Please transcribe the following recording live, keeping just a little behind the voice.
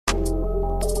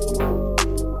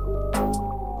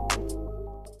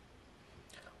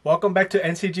Welcome back to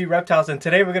NCG Reptiles, and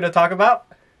today we're going to talk about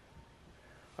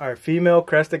our female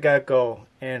Crested Gecko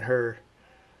and her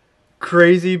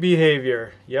crazy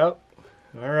behavior. Yep.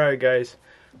 Alright guys,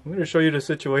 I'm going to show you the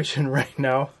situation right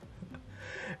now.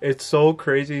 It's so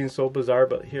crazy and so bizarre,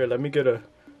 but here, let me get a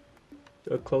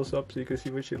close-up so you can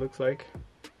see what she looks like.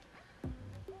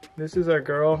 This is our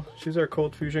girl. She's our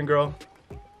cold fusion girl.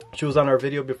 She was on our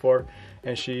video before,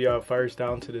 and she fires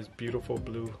down to this beautiful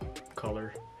blue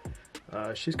color.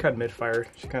 She's kind of mid-fire.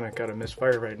 She kind of got a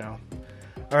misfire right now.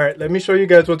 Alright, let me show you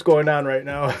guys what's going on right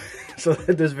now so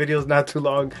that this video is not too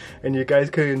long and you guys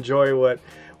can enjoy what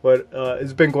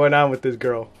has been going on with this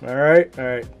girl. Alright,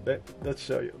 let's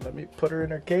show you. Let me put her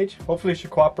in her cage. Hopefully she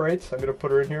cooperates. I'm going to put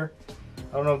her in here.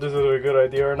 I don't know if this is a good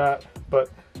idea or not, but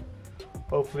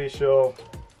hopefully she'll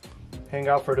hang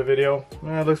out for the video.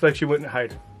 It looks like she wouldn't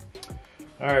hide.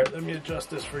 Alright, let me adjust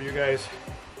this for you guys.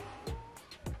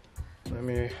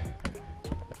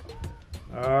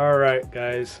 Alright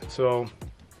guys, so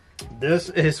this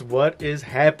is what is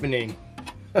happening.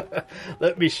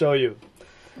 Let me show you.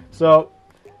 So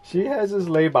she has this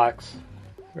lay box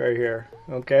right here,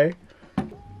 okay?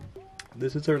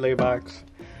 This is her lay box.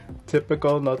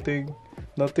 Typical, nothing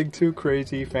too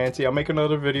crazy, fancy. I'll make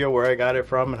another video where I got it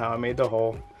from and how I made the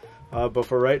hole. But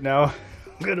for right now,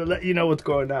 I'm gonna let you know what's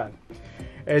going on.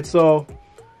 And so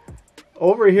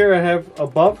over here I have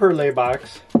above her lay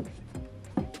box,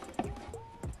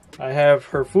 I have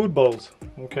her food bowls,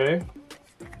 okay?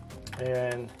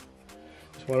 And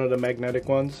it's one of the magnetic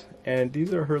ones. And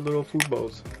these are her little food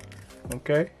bowls,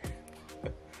 okay?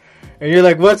 And you're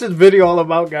like, what's this video all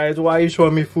about, guys? Why are you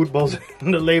showing me food bowls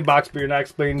in the lay box but you're not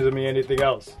explaining to me anything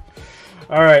else?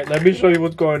 Alright, let me show you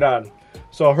what's going on.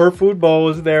 So her food bowl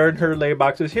is there and her lay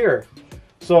box is here.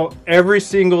 So every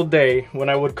single day when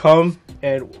I would come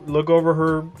and look over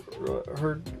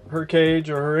her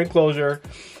cage or her enclosure,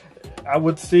 I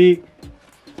would see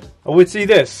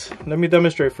this. Let me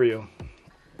demonstrate for you.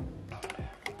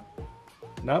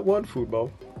 Not one food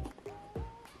bowl.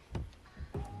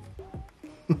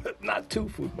 Not two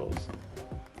food bowls.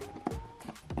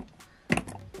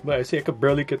 But I see I could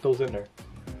barely get those in there.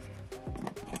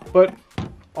 But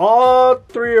all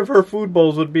three of her food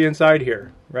bowls would be inside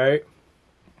here, right?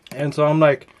 And so I'm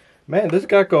like, man, this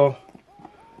gecko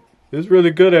is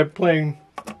really good at playing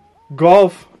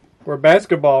golf or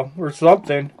basketball or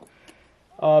something,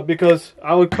 because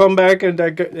I would come back and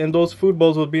those food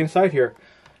bowls would be inside here.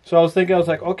 So I was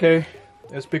like, okay,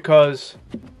 it's because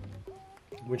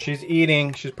when she's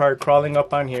eating, she's probably crawling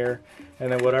up on here,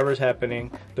 and then whatever's happening,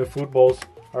 the food bowls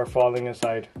are falling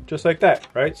inside, just like that,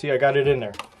 right? See, I got it in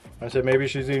there. I said maybe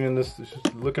she's eating this,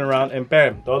 she's looking around, and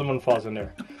bam, the other one falls in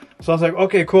there. So I was like,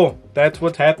 okay, cool, that's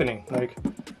what's happening. Like,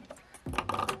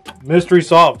 mystery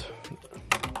solved.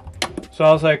 So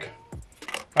I was like,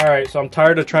 alright, so I'm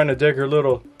tired of trying to dig her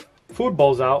little food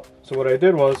bowls out. So what I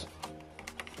did was,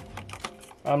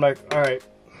 I'm like, alright,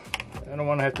 I don't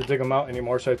want to have to dig them out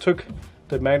anymore. So I took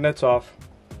the magnets off.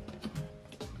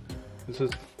 This is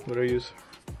what I use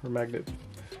for magnet.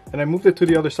 And I moved it to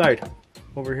the other side,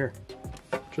 over here.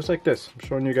 Just like this. I'm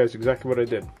showing you guys exactly what I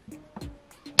did.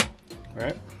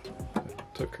 Alright, I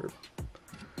took her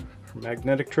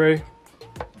magnetic tray,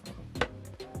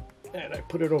 and I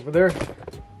put it over there.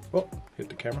 Oh, hit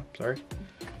the camera, sorry.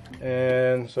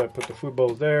 And so I put the food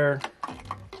bowls there,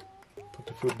 put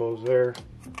the food bowls there,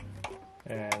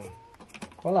 and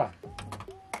voila.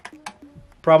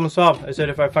 Problem solved. I said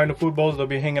if I find the food bowls, they'll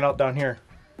be hanging out down here.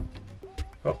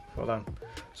 Oh, hold on.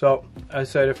 So I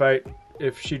said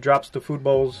if she drops the food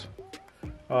bowls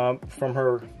from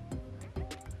her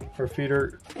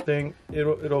feeder thing,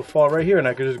 it'll fall right here, and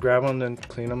I could just grab them and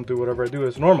clean them, do whatever I do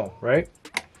as normal, right?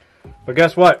 But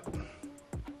guess what?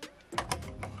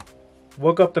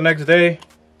 Woke up the next day,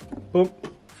 boom,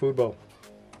 food bowl.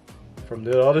 From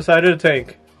the other side of the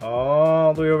tank,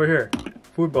 all the way over here,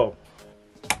 food bowl.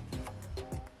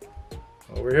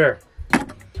 Over here,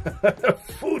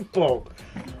 food bowl.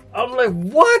 I'm like,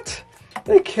 what?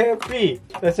 That can't be.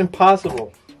 That's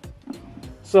impossible.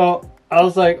 So I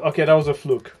was like, okay, that was a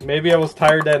fluke. Maybe I was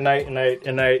tired that night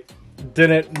and I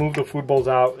didn't move the food bowls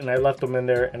out and I left them in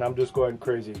there and I'm just going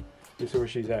crazy. You see where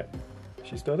she's at?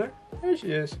 She's still there? There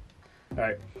she is.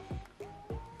 Alright.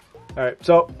 Alright,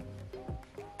 so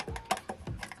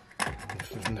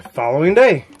the following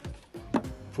day,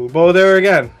 food bowl there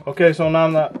again. Okay, so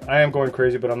now I am going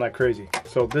crazy, but I'm not crazy.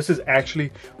 So this is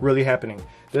actually really happening.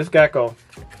 This gecko,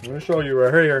 I'm going to show you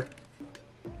right here.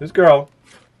 This girl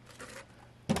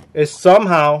is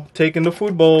somehow taking the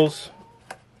food bowls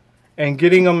and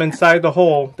getting them inside the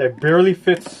hole that barely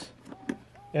fits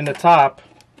in the top.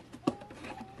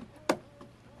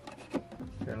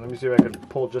 Here, Let me see if I can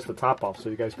pull just the top off so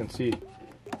you guys can see.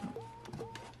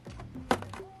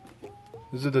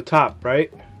 This is the top,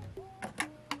 right?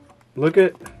 Look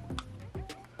at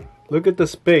the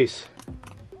space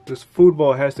this food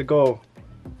bowl has to go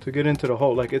to get into the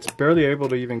hole. Like, it's barely able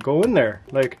to even go in there.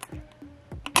 Like,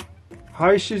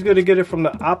 how is she gonna get it from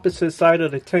the opposite side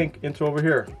of the tank into over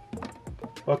here?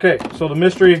 Okay, so the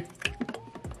mystery,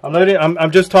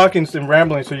 I'm just talking and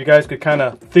rambling so you guys could kind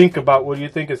of think about what you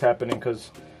think is happening,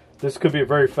 because this could be a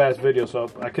very fast video, so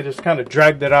I could just kind of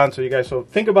drag that on so you guys, so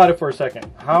think about it for a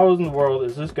second. How in the world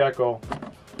is this gecko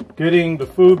getting the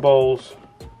food bowls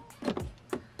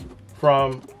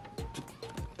from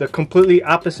the completely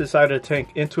opposite side of the tank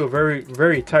into a very,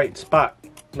 very tight spot?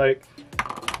 Like,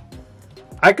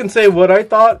 I can say what I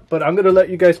thought, but I'm gonna let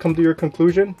you guys come to your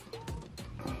conclusion.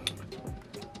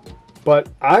 But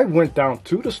I went down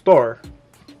to the store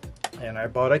and I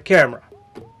bought a camera,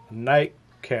 a night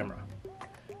camera,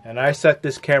 and I set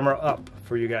this camera up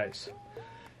for you guys,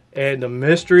 and the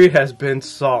mystery has been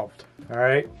solved. All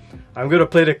right, I'm gonna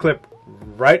play the clip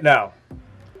right now.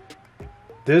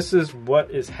 This is what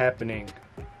is happening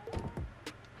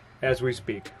as we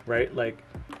speak, right? Like,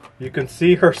 you can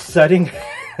see her setting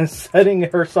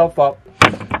herself up,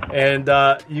 and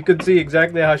you can see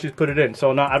exactly how she's put it in.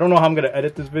 So now I don't know how I'm gonna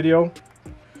edit this video,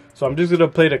 so I'm just gonna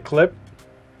play the clip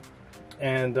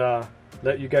and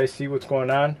let you guys see what's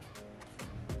going on.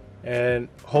 And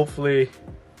hopefully,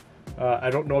 I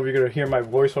don't know if you're gonna hear my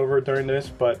voiceover during this,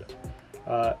 but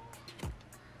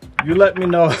you let me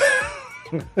know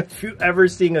if you ever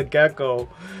seen a gecko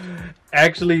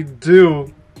actually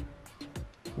do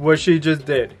what she just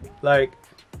did. Like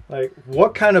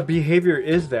what kind of behavior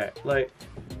is that? Like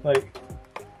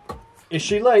is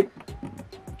she like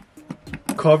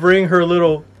covering her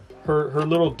little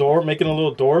door, making a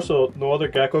little door so no other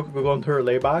gecko could go into her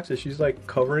lay box? Is she's like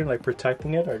covering, like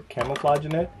protecting it or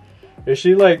camouflaging it? Is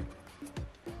she like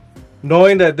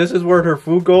knowing that this is where her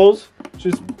food goes?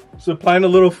 She's supplying a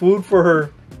little food for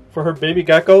her baby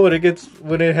gecko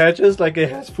when it hatches, like it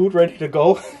has food ready to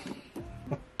go.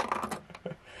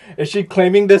 Is she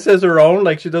claiming this as her own?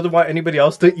 Like, she doesn't want anybody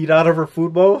else to eat out of her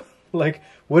food bowl? Like,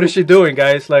 what is she doing,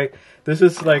 guys? Like, this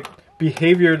is like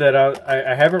behavior that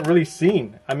I haven't really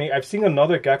seen. I mean, I've seen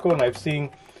another gecko and I've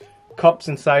seen cups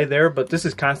inside there, but this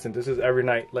is constant. This is every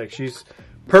night. Like, she's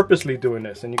purposely doing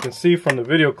this, and you can see from the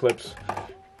video clips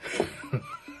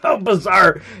how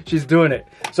bizarre she's doing it.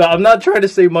 So I'm not trying to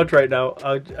say much right now.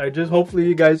 I just, hopefully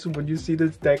you guys, when you see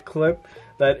that clip,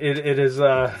 that it is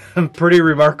pretty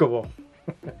remarkable.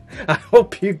 I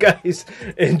hope you guys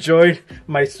enjoyed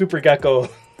my super gecko,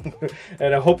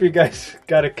 and I hope you guys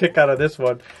got a kick out of this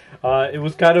one. It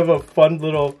was kind of a fun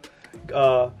little,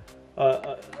 a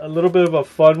little bit of a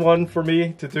fun one for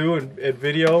me to do in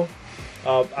video.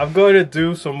 I'm going to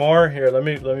do some more here. Let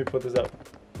me put this up.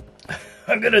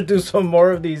 I'm gonna do some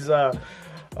more of these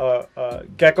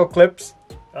gecko clips,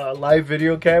 live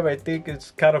video cam. I think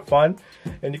it's kind of fun,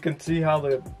 and you can see how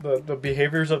the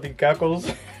behaviors of the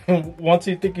geckos. Once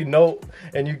you think you know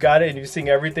and you got it and you sing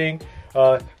everything,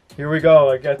 here we go.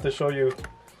 I got to show you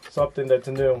something that's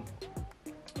new.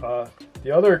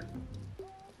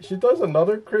 She does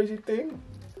another crazy thing.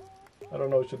 I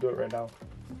don't know if she'll do it right now.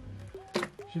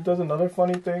 She does another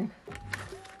funny thing.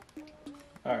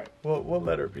 Alright, we'll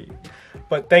let her be.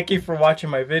 But thank you for watching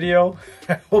my video.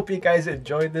 I hope you guys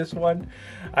enjoyed this one.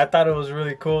 I thought it was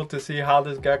really cool to see how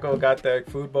this gecko got that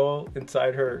food bowl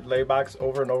inside her lay box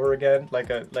over and over again,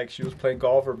 like she was playing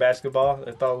golf or basketball.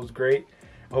 I thought it was great.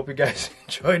 I hope you guys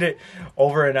enjoyed it.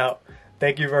 Over and out.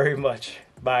 Thank you very much.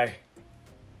 Bye.